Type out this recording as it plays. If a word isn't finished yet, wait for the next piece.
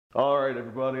All right,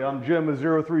 everybody, I'm Jim with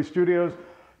 03 Studios.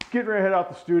 Getting ready to head out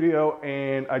the studio,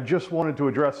 and I just wanted to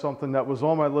address something that was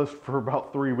on my list for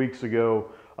about 3 weeks ago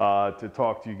to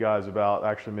talk to you guys about,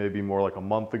 actually maybe more like a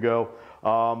month ago.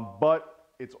 But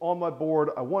it's on my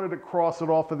board. I wanted to cross it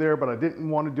off of there, but I didn't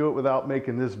want to do it without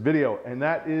making this video, and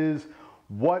that is,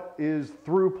 what is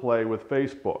ThruPlay with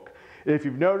Facebook? If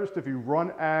you've noticed, if you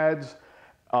run ads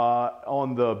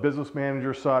on the business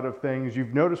manager side of things,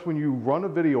 you've noticed when you run a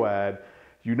video ad,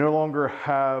 you no longer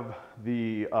have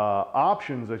the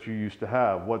options that you used to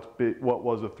have. What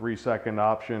was a 3-second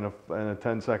option and a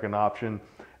 10-second option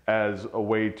as a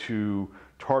way to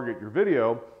target your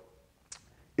video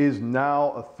is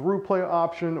now a ThruPlay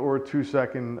option or a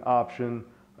 2-second option.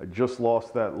 I just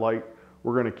lost that light.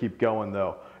 We're gonna keep going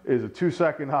though. Is a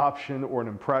 2-second option or an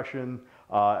impression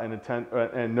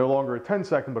and no longer a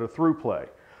 10-second, but a ThruPlay.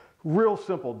 Real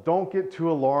simple, don't get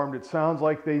too alarmed. It sounds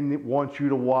like they want you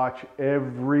to watch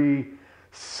every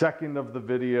second of the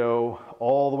video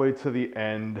all the way to the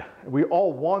end. We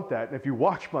all want that, and if you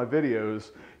watch my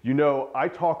videos, you know I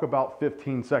talk about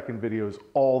 15-second videos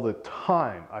all the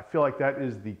time. I feel like that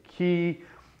is the key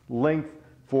length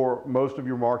for most of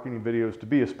your marketing videos to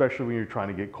be, especially when you're trying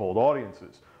to get cold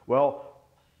audiences. Well,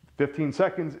 15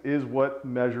 seconds is what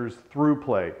measures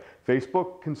ThruPlay.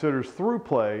 Facebook considers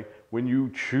ThruPlay, when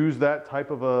you choose that type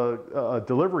of a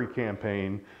delivery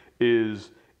campaign, is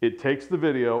it takes the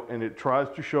video and it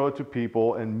tries to show it to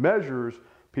people and measures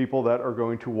people that are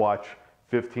going to watch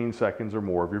 15 seconds or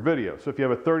more of your video. So if you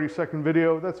have a 30-second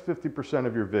video, that's 50%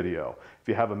 of your video. If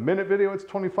you have a minute video, it's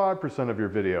 25% of your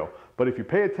video. But if you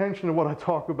pay attention to what I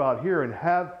talk about here and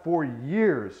have for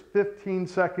years, 15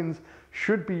 seconds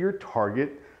should be your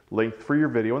target length for your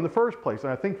video in the first place.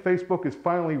 And I think Facebook is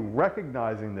finally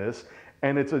recognizing this,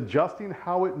 and it's adjusting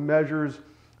how it measures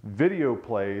video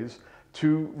plays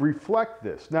to reflect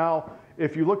this. Now,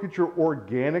 if you look at your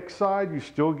organic side, you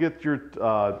still get your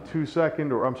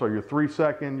 2-second, or I'm sorry, your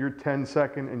 3-second, your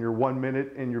 10-second, and your 1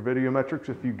 minute in your video metrics.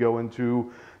 If you go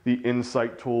into the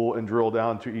Insight tool and drill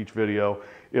down to each video,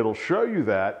 it'll show you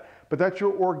that. But that's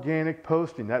your organic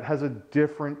posting. That has a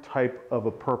different type of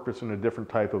a purpose and a different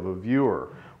type of a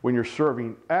viewer. When you're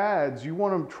serving ads, you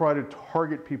want to try to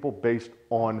target people based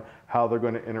on how they're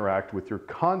going to interact with your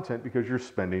content because you're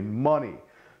spending money.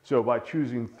 So by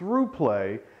choosing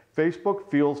ThruPlay,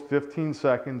 Facebook feels 15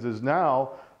 seconds is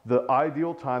now the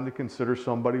ideal time to consider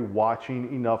somebody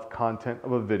watching enough content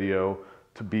of a video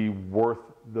to be worth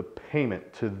the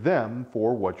payment to them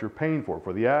for what you're paying for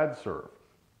the ad serve.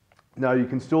 Now you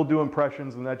can still do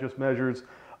impressions, and that just measures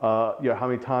how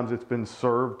many times it's been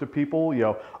served to people.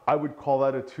 I would call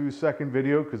that a 2-second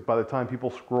video, because by the time people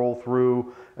scroll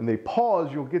through and they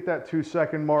pause, you'll get that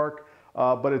 2-second mark.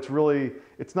 But it's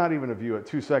not even a view. At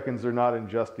 2 seconds, they're not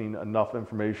ingesting enough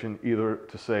information either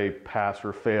to say pass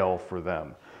or fail for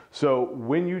them. So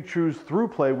when you choose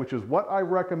ThruPlay, which is what I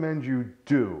recommend you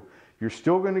do, you're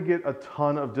still going to get a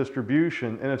ton of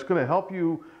distribution, and it's going to help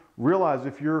you realize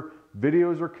if your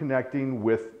videos are connecting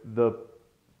with the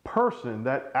person,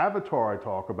 that avatar I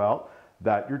talk about,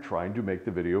 that you're trying to make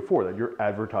the video for, that you're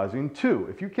advertising to.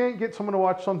 If you can't get someone to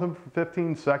watch something for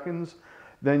 15 seconds,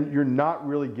 then you're not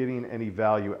really getting any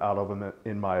value out of them,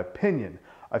 in my opinion.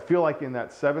 I feel like in that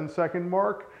 7-second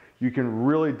mark, you can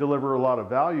really deliver a lot of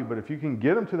value, but if you can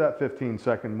get them to that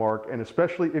 15-second mark, and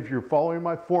especially if you're following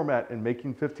my format and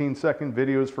making 15-second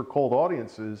videos for cold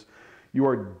audiences, you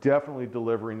are definitely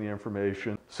delivering the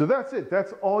information. So that's it.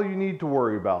 That's all you need to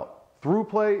worry about.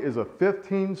 ThruPlay is a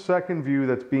 15-second view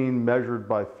that's being measured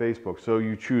by Facebook. So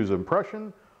you choose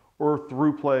impression or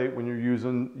ThruPlay when you're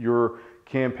using your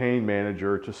campaign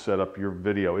manager to set up your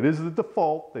video. It is the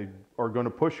default. They are going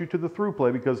to push you to the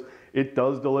ThruPlay because it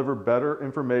does deliver better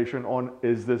information on,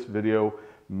 is this video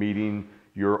meeting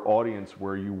your audience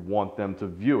where you want them to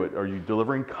view it? Are you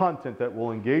delivering content that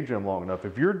will engage them long enough?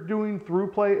 If you're doing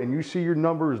ThruPlay and you see your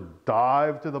numbers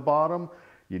dive to the bottom,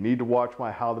 you need to watch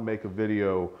my how to make a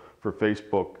video for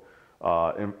Facebook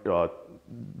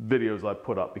videos I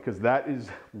put up, because that is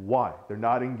why they're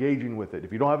not engaging with it.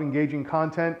 If you don't have engaging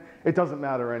content, it doesn't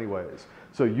matter anyways.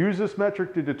 So use this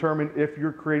metric to determine if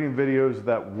you're creating videos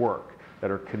that work, that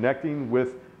are connecting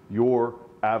with your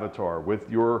avatar,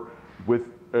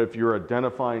 if you're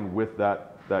identifying with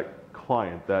that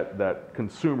client, that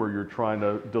consumer you're trying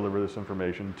to deliver this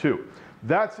information to.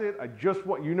 That's it.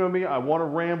 You know me, I want to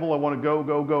ramble, I want to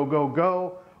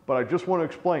go, but I just want to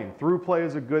explain. ThruPlay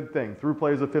is a good thing.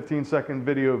 ThruPlay is a 15-second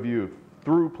video view.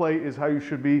 ThruPlay is how you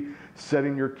should be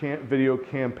setting your video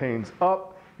campaigns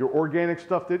up. Your organic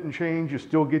stuff didn't change. You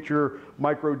still get your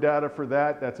micro data for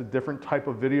that. That's a different type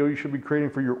of video you should be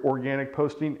creating for your organic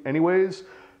posting anyways.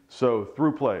 So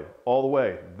ThruPlay all the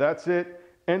way. That's it.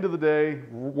 End of the day,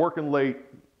 working late.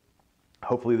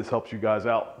 Hopefully this helps you guys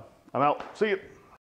out. I'm out. See you.